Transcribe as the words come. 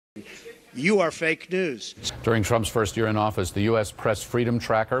You are fake news. During Trump's first year in office, the U.S. Press Freedom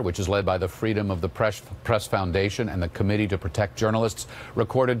Tracker, which is led by the Freedom of the Press Foundation and the Committee to Protect Journalists,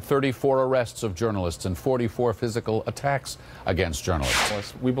 recorded 34 arrests of journalists and 44 physical attacks against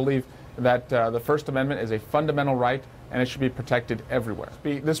journalists. We believe that the First Amendment is a fundamental right and it should be protected everywhere.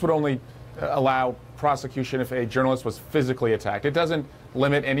 This would only allow prosecution if a journalist was physically attacked. It doesn't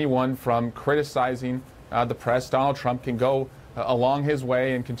limit anyone from criticizing the press. Donald Trump can go along his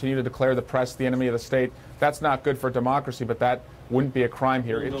way and continue to declare the press the enemy of the state. That's not good for democracy, but that wouldn't be a crime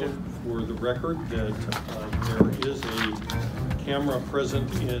here. For the record, that there is a camera present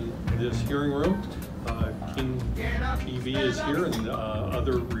in this hearing room. King TV is here, and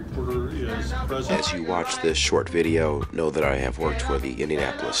other reporter is present. As you watch this short video, know that I have worked for the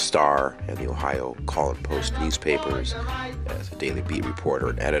Indianapolis Star and the Ohio Call and Post newspapers as a daily beat reporter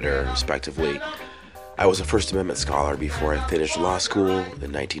and editor, respectively. I was a First Amendment scholar before I finished law school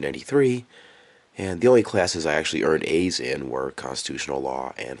in 1993, and the only classes I actually earned A's in were constitutional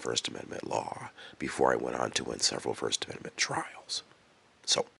law and First Amendment law before I went on to win several First Amendment trials.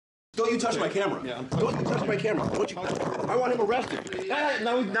 So, don't you touch my camera. Don't you touch my camera. I want him arrested.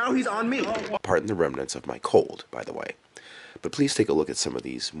 Now he's on me. Pardon the remnants of my cold, by the way. But please take a look at some of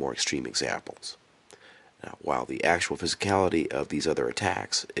these more extreme examples. Now, while the actual physicality of these other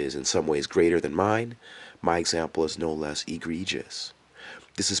attacks is in some ways greater than mine, my example is no less egregious.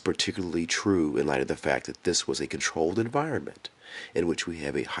 This is particularly true in light of the fact that this was a controlled environment in which we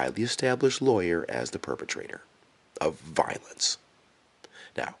have a highly established lawyer as the perpetrator of violence.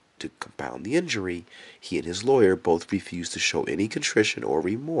 Now, to compound the injury, he and his lawyer both refused to show any contrition or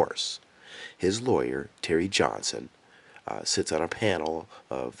remorse. His lawyer, Terry Johnson, sits on a panel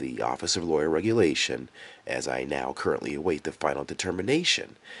of the Office of Lawyer Regulation as I now currently await the final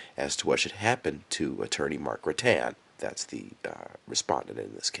determination as to what should happen to Attorney Rattan. That's the respondent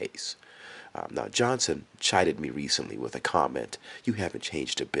in this case. Now, Johnson chided me recently with a comment, "You haven't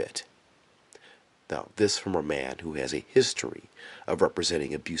changed a bit." Now, this from a man who has a history of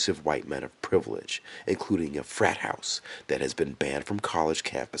representing abusive white men of privilege, including a frat house that has been banned from college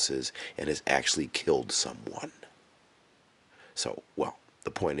campuses and has actually killed someone. So, well, the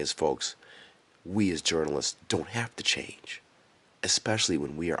point is, folks, we as journalists don't have to change, especially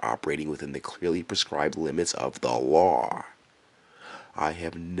when we are operating within the clearly prescribed limits of the law. I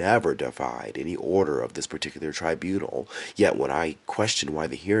have never defied any order of this particular tribunal, yet when I questioned why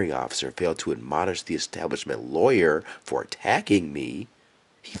the hearing officer failed to admonish the establishment lawyer for attacking me,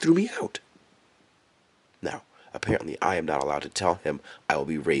 he threw me out. Now, apparently I am not allowed to tell him I will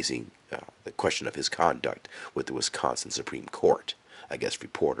be raising the question of his conduct with the Wisconsin Supreme Court. I guess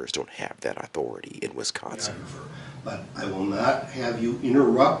reporters don't have that authority in Wisconsin. But I will not have you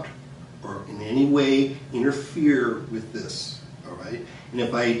interrupt or in any way interfere with this, all right? And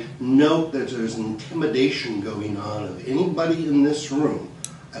if I note that there's intimidation going on of anybody in this room,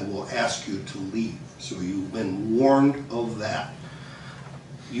 I will ask you to leave. So you've been warned of that.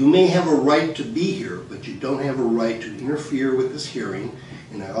 You may have a right to be here, but you don't have a right to interfere with this hearing.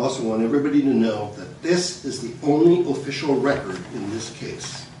 And I also want everybody to know that this is the only official record in this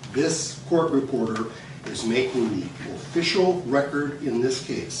case. This court reporter is making the official record in this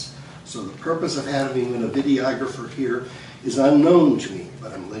case. So the purpose of having a videographer here is unknown to me,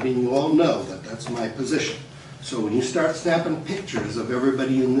 but I'm letting you all know that that's my position. So when you start snapping pictures of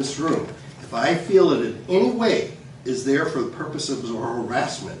everybody in this room, if I feel it in any way is there for the purpose of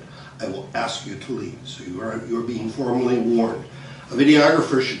harassment, I will ask you to leave. So you're being formally warned. A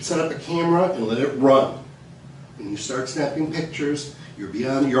videographer should set up a camera and let it run. When you start snapping pictures,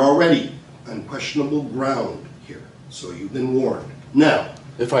 you're already on questionable ground here. So you've been warned. Now,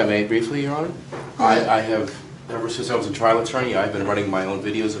 if I may briefly, Your Honor, I have, ever since I was a trial attorney, I've been running my own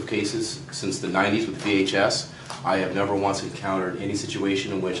videos of cases since the 90s with VHS. I have never once encountered any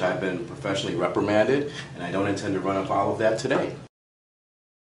situation in which I've been professionally reprimanded, and I don't intend to run afoul of that today.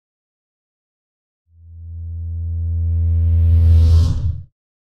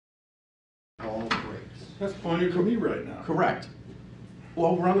 That's pointing to me right now. Correct.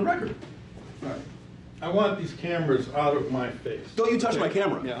 Well, we're on the record. Right. I want these cameras out of my face. Don't you touch my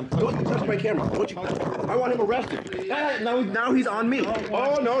camera. Don't you touch my camera. I want him arrested. Now he's on me.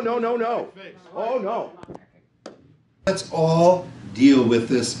 Oh, no. Oh, no. Let's all deal with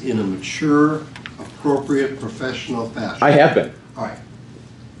this in a mature, appropriate, professional fashion. I have been. All right.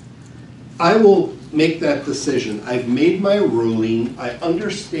 I will make that decision. I've made my ruling. I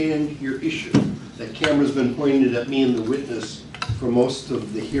understand your issue. That camera's been pointed at me and the witness for most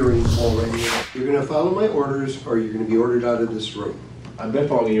of the hearing already. You're going to follow my orders or you're going to be ordered out of this room. I've been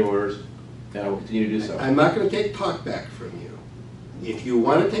following your orders and I will continue to do so. I'm not going to take talk back from you. If you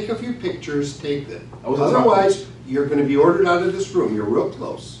want to take a few pictures, take them. Otherwise, Otherwise, you're going to be ordered out of this room. You're real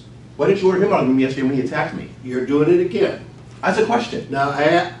close. why didn't you order him out of the room yesterday when he attacked me? You're doing it again. That's a question.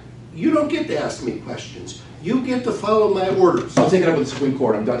 Now, you don't get to ask me questions. You get to follow my orders. I'll take it up with the Supreme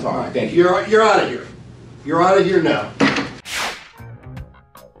Court. I'm done talking. Thank you. You're out of here. You're out of here now.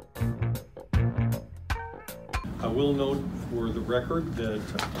 I will note for the record that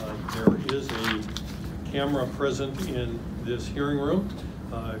there is a camera present in this hearing room.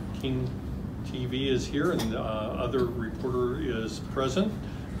 King TV is here and other reporter is present.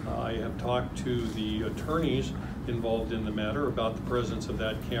 I have talked to the attorneys involved in the matter about the presence of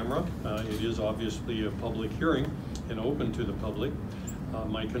that camera. It is obviously a public hearing and open to the public.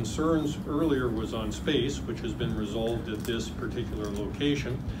 My concerns earlier was on space, which has been resolved at this particular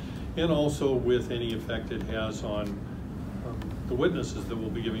location, and also with any effect it has on the witnesses that will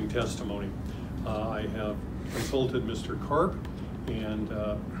be giving testimony. I have consulted Mr. Karp and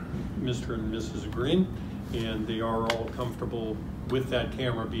Mr. and Mrs. Green, and they are all comfortable with that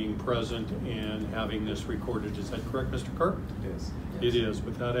camera being present and having this recorded. Is that correct, Mr. Karp? It is. It is.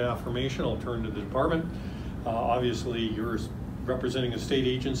 With that affirmation, I'll turn to the department. Obviously, you're representing a state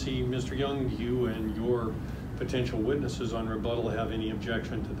agency. Mr. Young, do you and your potential witnesses on rebuttal have any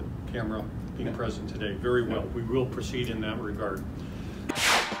objection to the camera being present today? Very well. We will proceed in that regard.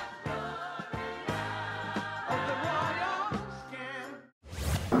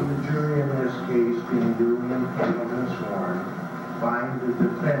 The jury in this case, being duly impaneled and sworn, find the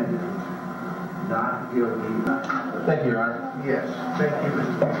defendant not guilty. Thank you, Your Honor. Yes, thank you,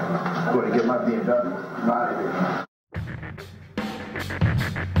 Mr. Speaker. Going to get my being done. Not here.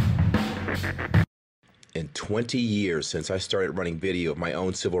 In 20 years since I started running video of my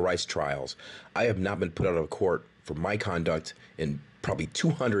own civil rights trials, I have not been put out of court for my conduct in probably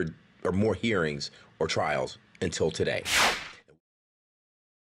 200 or more hearings or trials until today.